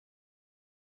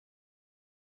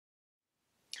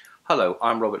Hello,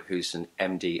 I'm Robert Houston,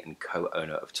 MD and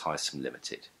co-owner of TYSOM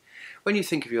Limited. When you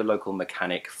think of your local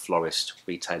mechanic, florist,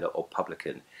 retailer or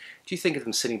publican, do you think of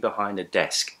them sitting behind a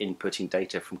desk inputting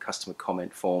data from customer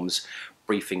comment forms,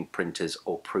 briefing printers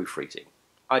or proofreading?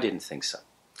 I didn't think so.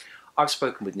 I've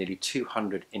spoken with nearly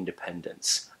 200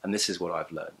 independents and this is what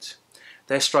I've learned.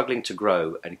 They're struggling to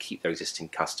grow and keep their existing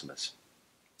customers.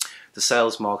 The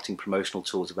sales, marketing, promotional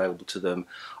tools available to them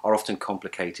are often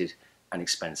complicated and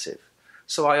expensive.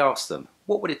 So I asked them,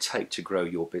 what would it take to grow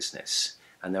your business?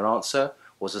 And their answer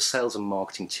was a sales and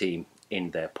marketing team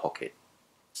in their pocket.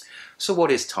 So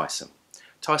what is TYSOM?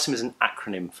 TYSOM is an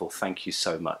acronym for thank you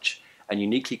so much and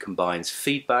uniquely combines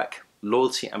feedback,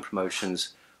 loyalty and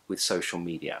promotions with social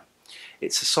media.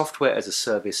 It's a software as a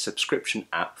service subscription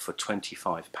app for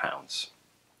 £25.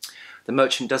 The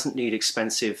merchant doesn't need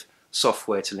expensive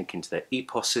software to link into their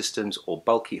EPOS systems or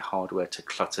bulky hardware to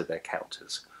clutter their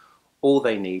counters. All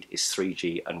they need is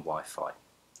 3G and Wi-Fi.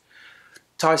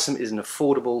 TYSOM is an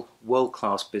affordable,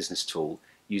 world-class business tool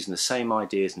using the same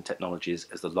ideas and technologies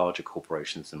as the larger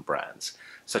corporations and brands,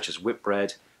 such as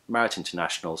Whitbread, Marriott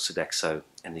International, Sodexo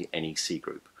and the NEC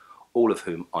Group, all of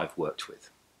whom I've worked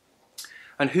with.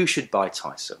 And who should buy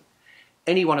TYSOM?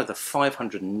 Any one of the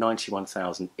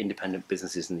 591,000 independent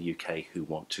businesses in the UK who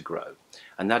want to grow,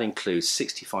 and that includes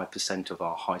 65% of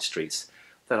our high streets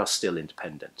that are still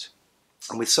independent.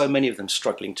 And with so many of them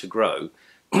struggling to grow,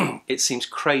 it seems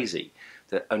crazy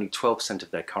that only 12%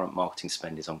 of their current marketing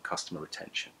spend is on customer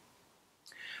retention.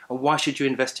 And why should you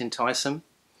invest in TYSOM?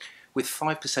 With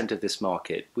 5% of this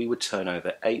market, we would turn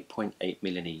over 8.8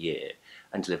 million a year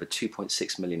and deliver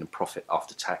 2.6 million in profit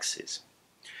after taxes.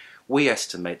 We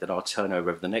estimate that our turnover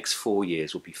over the next 4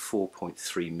 years will be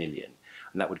 4.3 million,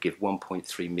 and that would give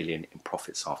 1.3 million in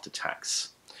profits after tax.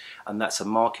 And that's a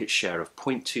market share of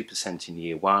 0.2% in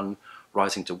year one,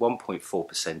 rising to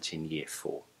 1.4% in year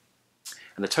 4.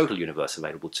 And the total universe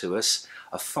available to us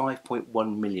are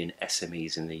 5.1 million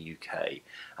SMEs in the UK,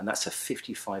 and that's a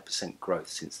 55% growth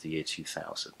since the year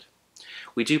 2000.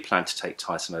 We do plan to take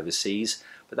TYSOM overseas,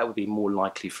 but that would be more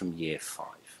likely from year 5.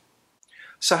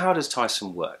 So how does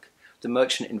TYSOM work? The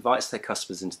merchant invites their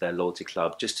customers into their loyalty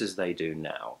club just as they do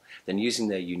now. Then using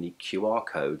their unique QR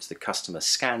codes, the customer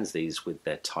scans these with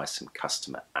their TYSOM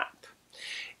customer app.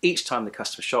 Each time the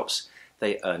customer shops,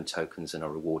 they earn tokens and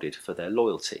are rewarded for their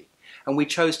loyalty. And we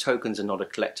chose tokens and not a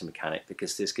collector mechanic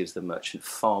because this gives the merchant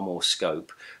far more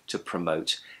scope to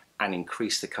promote and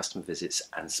increase the customer visits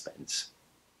and spends.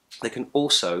 They can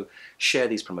also share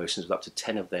these promotions with up to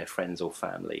 10 of their friends or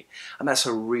family. And that's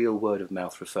a real word of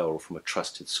mouth referral from a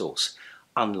trusted source,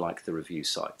 unlike the review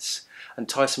sites. And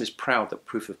TYSOM is proud that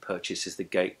proof of purchase is the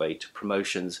gateway to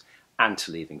promotions and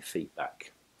to leaving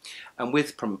feedback. And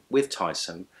with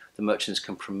TYSOM, the merchants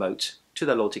can promote to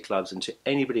their loyalty clubs and to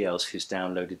anybody else who's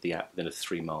downloaded the app within a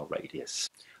 3-mile radius.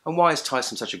 And why is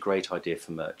TYSOM such a great idea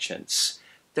for merchants?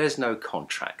 There's no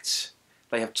contracts.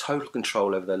 They have total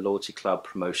control over their loyalty club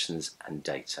promotions and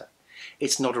data.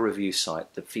 It's not a review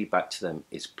site. The feedback to them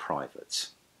is private.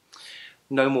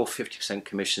 No more 50%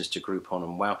 commissions to Groupon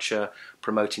and Voucher,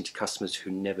 promoting to customers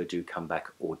who never do come back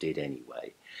or did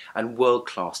anyway. And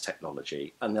world-class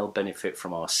technology, and they'll benefit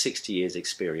from our 60 years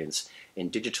experience in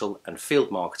digital and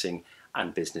field marketing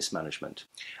and business management.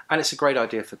 And it's a great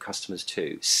idea for customers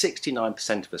too.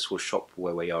 69% of us will shop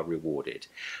where we are rewarded.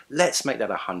 Let's make that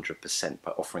 100%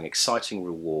 by offering exciting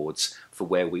rewards for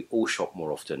where we all shop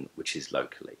more often, which is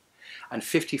locally. And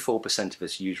 54% of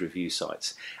us use review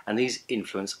sites, and these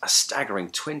influence a staggering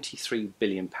 £23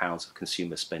 billion of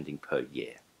consumer spending per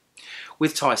year.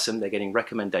 With TYSOM, they're getting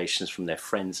recommendations from their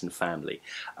friends and family,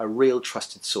 a real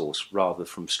trusted source rather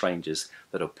from strangers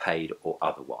that are paid or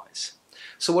otherwise.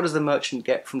 So what does the merchant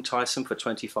get from TYSOM for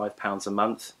 £25 a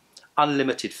month?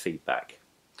 Unlimited feedback,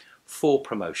 4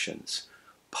 promotions,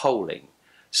 polling,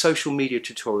 social media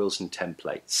tutorials and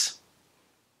templates,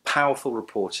 powerful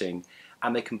reporting,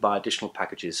 and they can buy additional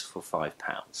packages for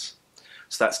 £5.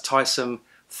 So that's TYSOM.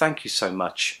 Thank you so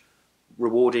much.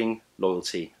 Rewarding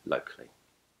loyalty locally.